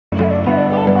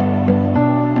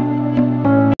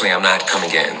I'm not coming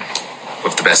in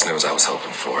with the best news I was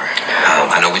hoping for.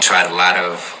 I know we tried a lot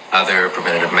of other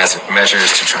preventative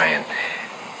measures to try and,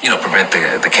 prevent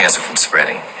the cancer from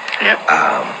spreading. Yep.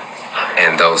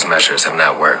 And those measures have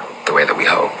not worked the way that we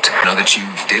hoped. I know that you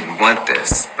didn't want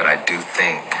this, but I do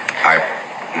think our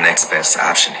next best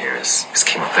option here is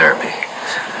chemotherapy.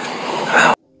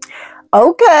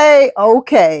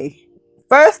 Okay.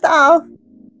 First off,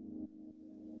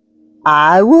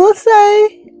 I will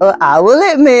say, or I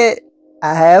will admit,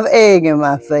 I have egg in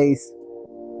my face.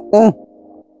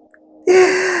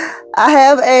 I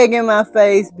have egg in my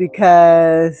face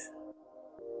because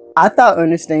I thought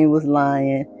Ernestine was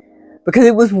lying. Because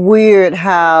it was weird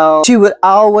how she would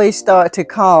always start to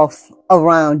cough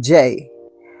around Jay.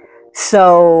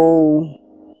 So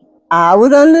I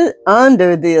was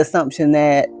under the assumption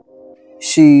that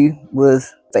she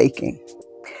was faking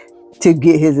to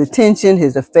get his attention,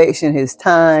 his affection, his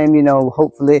time,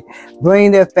 hopefully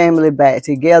bring their family back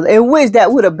together. In which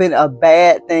that would have been a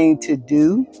bad thing to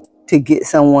do, to get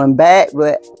someone back.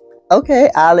 But okay,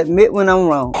 I'll admit when I'm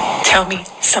wrong. Tell me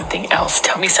something else.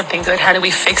 Tell me something good. How do we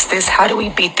fix this? How do we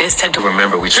beat this? And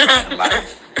remember, we tried a lot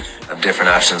of different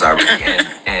options already.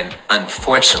 And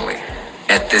unfortunately,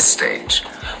 at this stage,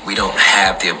 we don't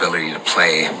have the ability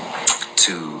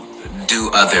to do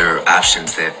other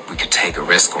options that we could take a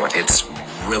risk on. It's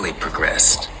really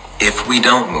progressed. If we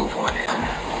don't move on it,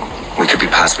 we could be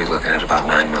possibly looking at about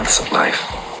 9 months of life.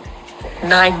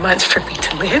 9 months for me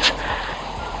to live?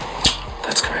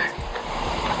 That's correct.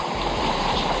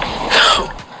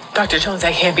 Dr. Jones,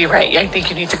 that can't be right. I think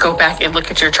you need to go back and look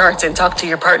at your charts and talk to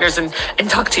your partners and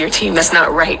talk to your team. That's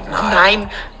not right. Nine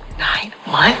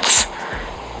months?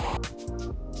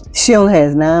 She only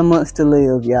has 9 months to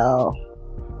live, y'all.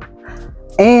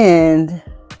 And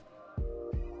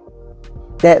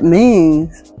that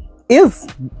means if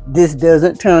this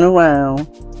doesn't turn around,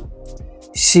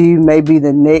 she may be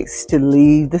the next to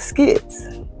leave the Skits.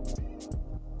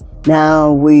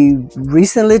 Now, we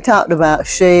recently talked about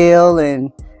Shell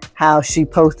and how she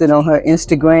posted on her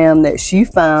Instagram that she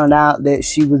found out that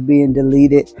she was being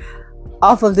deleted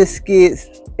off of the Skits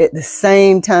at the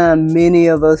same time many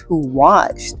of us who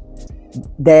watched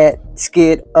that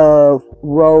skit of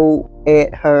Ro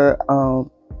at her,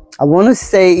 I want to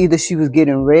say either she was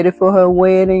getting ready for her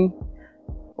wedding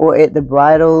or at the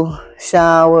bridal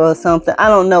shower or something. I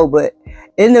don't know, but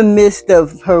in the midst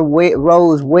of her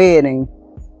Ro's wedding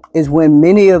is when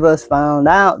many of us found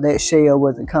out that Shell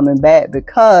wasn't coming back,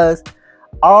 because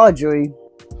Audrey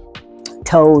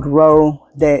told Ro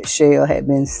that Shell had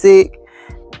been sick.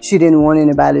 She didn't want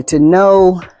anybody to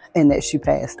know, and that she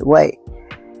passed away.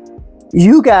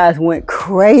 You guys went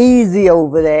crazy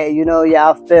over that.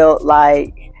 Y'all felt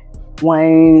like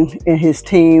Wayne and his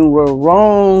team were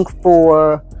wrong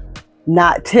for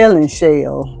not telling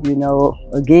Shell.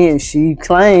 Again, she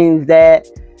claims that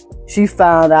she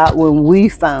found out when we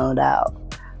found out.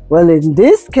 Well, in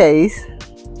this case,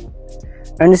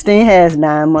 Ernestine has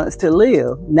 9 months to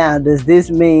live. Now, does this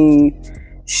mean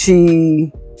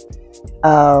she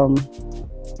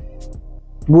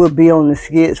would be on the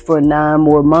Skits for 9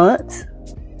 more months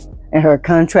and her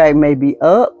contract may be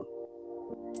up?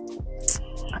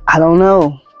 I don't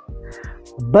know.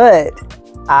 But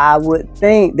I would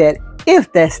think that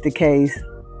if that's the case,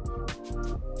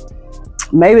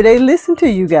 maybe they listened to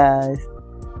you guys.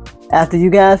 After you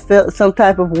guys felt some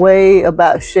type of way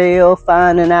about Shell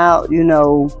finding out,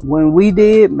 when we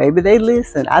did, maybe they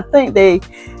listened. I think they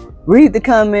read the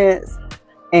comments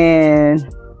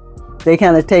and they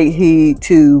kind of take heed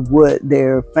to what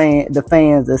the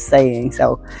fans are saying.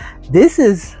 So this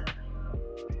is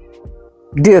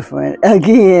different.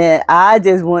 Again, I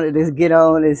just wanted to get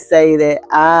on and say that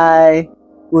I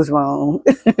was wrong.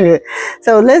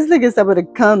 So let's look at some of the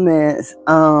comments.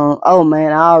 Oh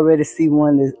man, I already see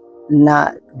one that's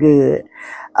not good.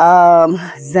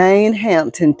 Zane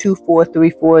Hampton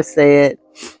 2434 said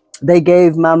they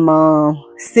gave my mom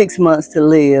 6 months to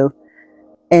live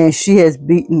and she has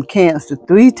beaten cancer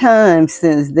 3 times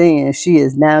since then. She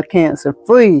is now cancer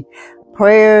free.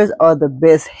 Prayers are the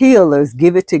best healers.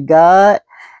 Give it to God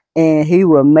and he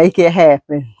will make it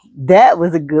happen. That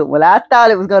was a good one. I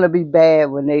thought it was going to be bad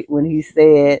when he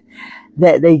said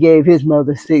that they gave his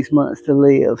mother 6 months to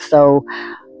live. So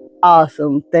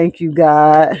awesome. Thank you,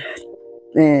 God.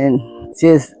 And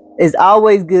just, it's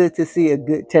always good to see a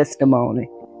good testimony.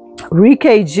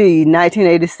 Rike G,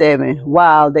 1987.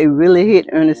 Wow, they really hit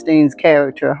Ernestine's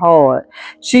character hard.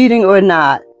 Cheating or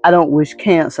not, I don't wish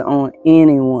cancer on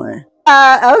anyone.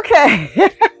 Okay.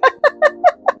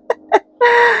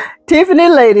 Tiffany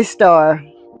Lady Star.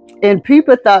 And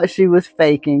people thought she was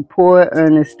faking. Poor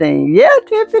Ernestine. Yeah,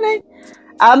 Tiffany.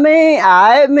 I mean,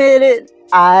 I admit it.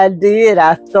 I did.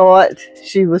 I thought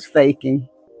she was faking.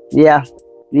 Yeah.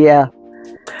 Yeah.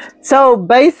 So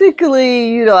basically,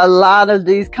 you know, a lot of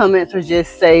these comments are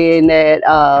just saying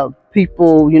that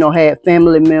people, you know, had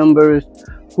family members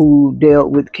who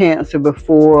dealt with cancer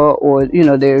before, or, you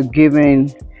know, they're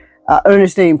giving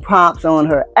Ernestine props on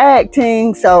her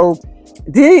acting. So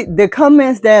the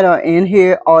comments that are in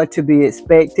here are to be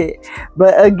expected.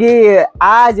 But again,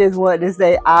 I just want to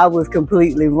say I was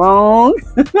completely wrong.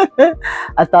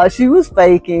 I thought she was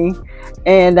faking.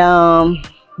 And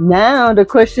now the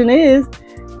question is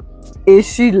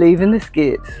she leaving the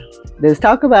skits? Let's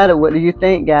talk about it. What do you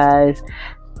think, guys?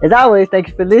 As always, thank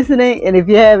you for listening. And if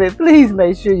you haven't, please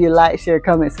make sure you like, share,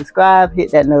 comment, subscribe,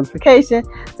 hit that notification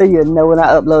so you'll know when I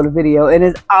upload a video. And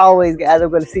as always, guys,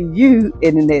 I'm going to see you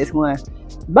in the next one.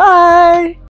 Bye.